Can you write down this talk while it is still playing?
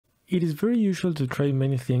It is very usual to try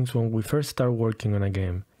many things when we first start working on a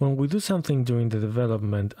game. When we do something during the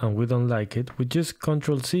development and we don't like it, we just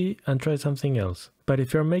Ctrl+C and try something else. But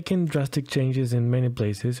if you're making drastic changes in many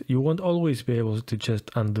places, you won't always be able to just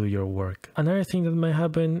undo your work. Another thing that might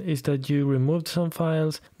happen is that you removed some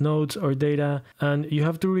files, nodes or data, and you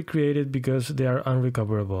have to recreate it because they are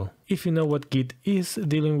unrecoverable. If you know what Git is,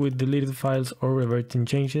 dealing with deleted files or reverting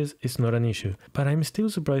changes is not an issue. But I'm still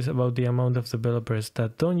surprised about the amount of developers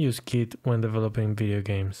that don't use Git when developing video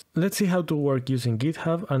games. Let's see how to work using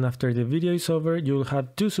GitHub, and after the video is over, you'll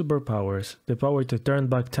have two superpowers: the power to turn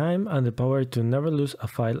back time and the power to never lose a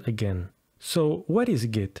file again. So what is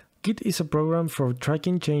Git? Git is a program for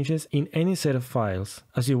tracking changes in any set of files.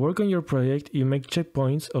 As you work on your project, you make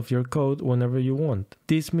checkpoints of your code whenever you want.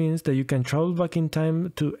 This means that you can travel back in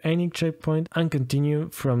time to any checkpoint and continue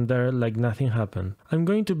from there like nothing happened. I'm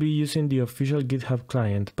going to be using the official GitHub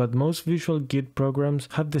client, but most visual Git programs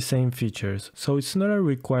have the same features, so it's not a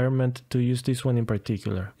requirement to use this one in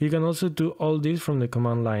particular. You can also do all this from the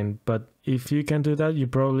command line, but if you can do that, you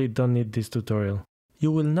probably don't need this tutorial.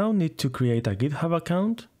 You will now need to create a GitHub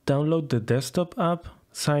account, download the desktop app,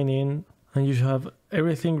 sign in, and you should have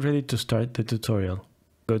everything ready to start the tutorial.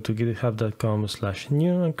 Go to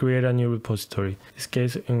github.com/new and create a new repository. In this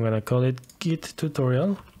case, I'm gonna call it Git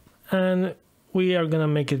tutorial, and we are gonna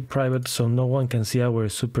make it private so no one can see our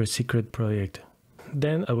super secret project.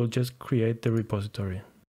 Then I will just create the repository.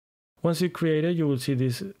 Once you create it, you will see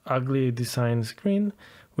this ugly design screen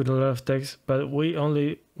with a lot of text, but we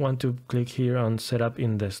only want to click here on Setup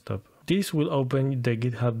in Desktop. This will open the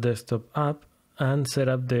GitHub desktop app and set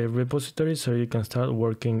up the repository so you can start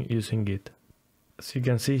working using Git. As you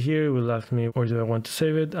can see here, it will ask me where do I want to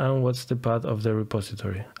save it and what's the path of the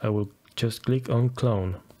repository. I will just click on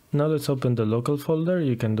Clone. Now let's open the local folder.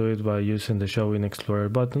 You can do it by using the Show in Explorer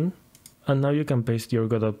button. And now you can paste your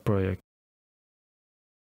Godot project.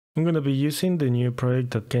 I'm going to be using the new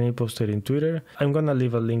project that Kenny posted in Twitter. I'm going to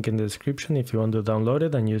leave a link in the description if you want to download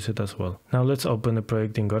it and use it as well. Now let's open the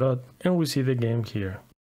project in Godot and we see the game here.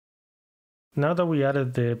 Now that we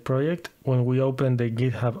added the project, when we open the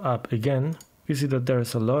GitHub app again, we see that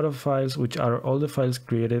there's a lot of files which are all the files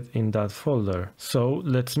created in that folder. So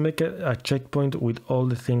let's make a checkpoint with all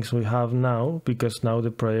the things we have now, because now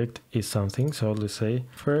the project is something. So let's say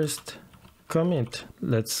first commit.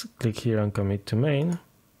 Let's click here on commit to main.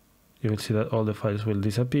 You will see that all the files will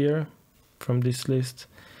disappear from this list.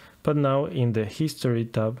 But now in the history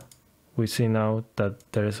tab, we see now that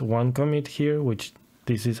there's one commit here, which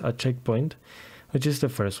this is a checkpoint, which is the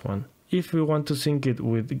first one. If we want to sync it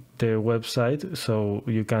with the website, so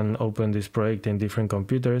you can open this project in different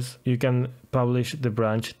computers, you can publish the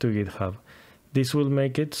branch to GitHub. This will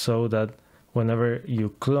make it so that whenever you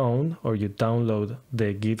clone or you download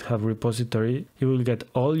the GitHub repository, you will get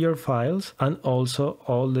all your files and also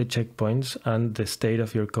all the checkpoints and the state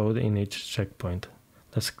of your code in each checkpoint.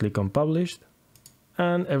 Let's click on published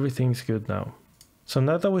and everything's good now. So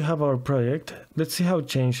now that we have our project, let's see how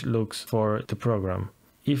change looks for the program.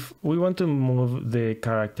 If we want to move the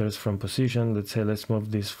characters from position, let's say let's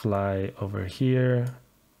move this fly over here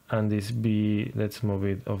and this bee, let's move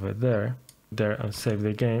it over there and save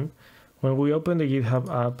the game. When we open the GitHub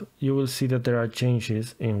app, you will see that there are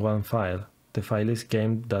changes in one file. The file is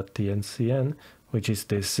game.tncn, which is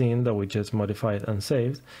the scene that we just modified and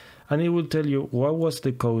saved, and it will tell you what was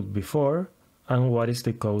the code before and what is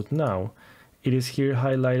the code now. It is here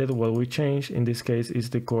highlighted what we changed. In this case,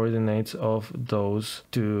 is the coordinates of those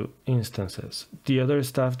two instances. The other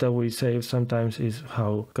stuff that we save sometimes is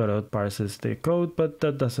how Godot parses the code, but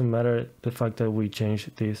that doesn't matter. The fact that we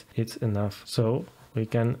changed this, it's enough. So we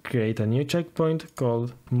can create a new checkpoint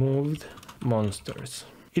called moved monsters.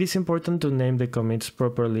 It is important to name the commits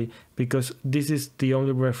properly because this is the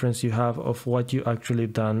only reference you have of what you actually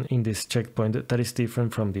done in this checkpoint that is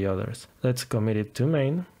different from the others. Let's commit it to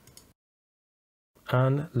main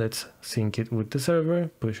and let's sync it with the server,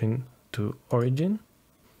 pushing to origin.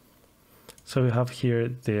 So we have here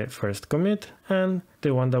the first commit and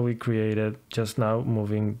the one that we created just now,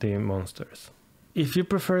 moving the monsters. If you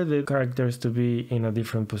prefer the characters to be in a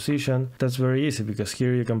different position, that's very easy because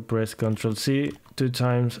here you can press Ctrl+C 2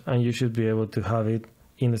 times and you should be able to have it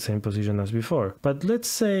in the same position as before. But let's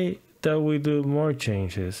say that we do more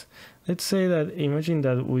changes. Let's say that, imagine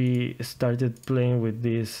that we started playing with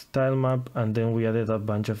this tile map and then we added a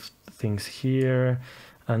bunch of things here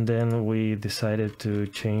and then we decided to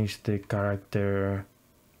change the character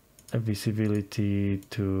visibility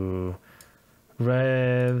to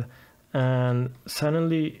red. And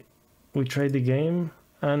suddenly we try the game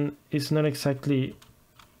and it's not exactly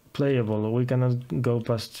playable. We cannot go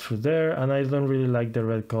past through there, and I don't really like the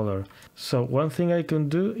red color. So one thing I can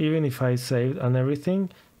do, even if I saved and everything,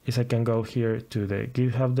 is I can go here to the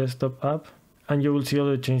GitHub desktop app, and you will see all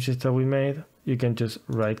the changes that we made. You can just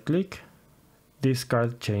right click,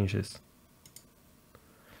 discard changes.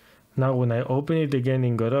 Now when I open it again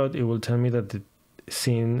in Godot, it will tell me that the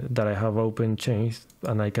scene that I have open changed,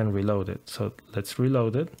 and I can reload it. So let's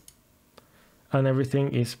reload it. And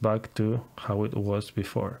everything is back to how it was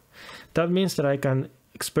before. That means that I can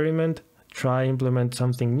experiment, try implement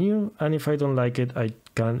something new, and if I don't like it, I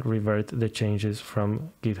can revert the changes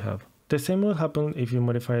from GitHub. The same will happen if you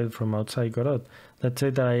modify it from outside Godot. Let's say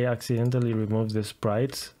that I accidentally remove the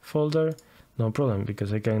sprites folder, no problem,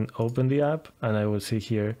 because I can open the app and I will see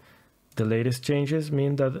here the latest changes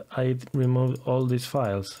mean that I removed all these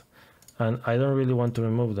files, and I don't really want to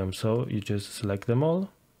remove them, so you just select them all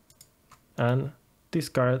and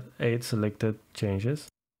discard 8 selected changes.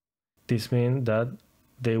 This means that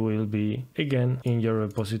they will be again in your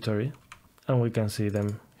repository, and we can see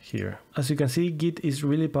them here. As you can see, Git is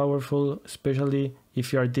really powerful, especially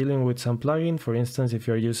if you are dealing with some plugin. For instance, if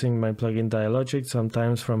you're using my plugin Dialogic,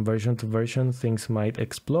 sometimes from version to version things might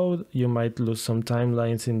explode. You might lose some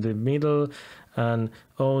timelines in the middle, and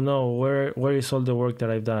oh no, where is all the work that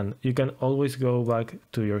I've done? You can always go back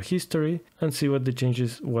to your history and see what the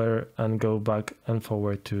changes were and go back and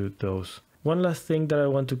forward to those. One last thing that I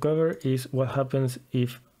want to cover is what happens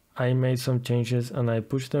if I made some changes and I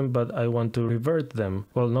push them, but I want to revert them.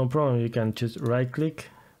 Well, no problem. You can just right click,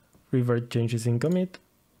 revert changes in commit.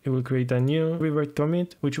 It will create a new revert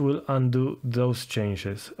commit, which will undo those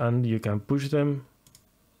changes, and you can push them.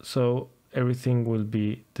 So everything will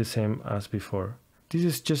be the same as before. This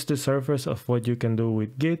is just the surface of what you can do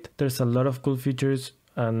with Git. There's a lot of cool features,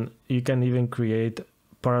 and you can even create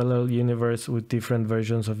parallel universe with different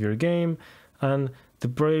versions of your game, and the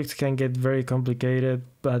projects can get very complicated,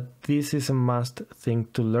 but this is a must thing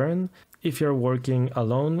to learn if you're working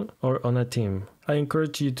alone or on a team. I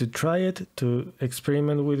encourage you to try it, to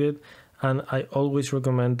experiment with it, and I always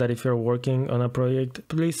recommend that if you're working on a project,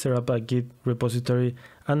 please set up a Git repository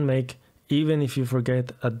and make, even if you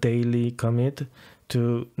forget, a daily commit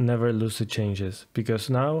to never lose the changes, because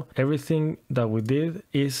now everything that we did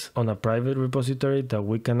is on a private repository that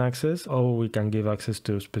we can access, or we can give access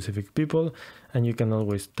to specific people, and you can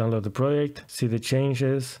always download the project, see the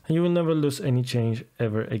changes, and you will never lose any change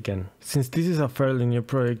ever again. Since this is a fairly new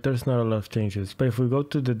project, there's not a lot of changes, but if we go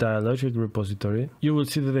to the Dialogic repository, you will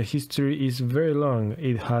see that the history is very long.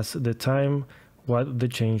 It has the time, what the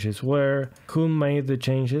changes were, who made the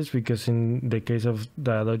changes, because in the case of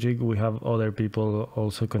Dialogic we have other people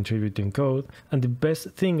also contributing code. And the best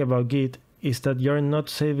thing about Git is that you're not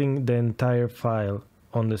saving the entire file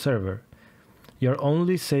on the server. You're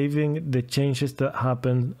only saving the changes that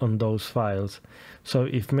happen on those files. So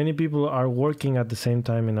if many people are working at the same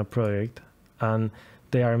time in a project and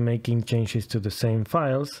they are making changes to the same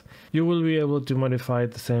files, you will be able to modify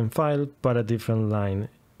the same file but a different line.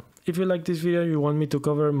 If you like this video, you want me to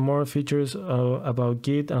cover more features about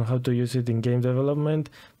Git and how to use it in game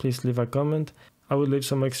development, please leave a comment. I will leave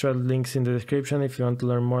some extra links in the description if you want to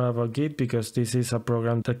learn more about Git, because this is a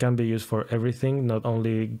program that can be used for everything, not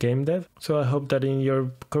only game dev. So I hope that in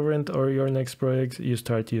your current or your next project you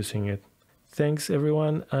start using it. Thanks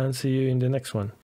everyone, and see you in the next one.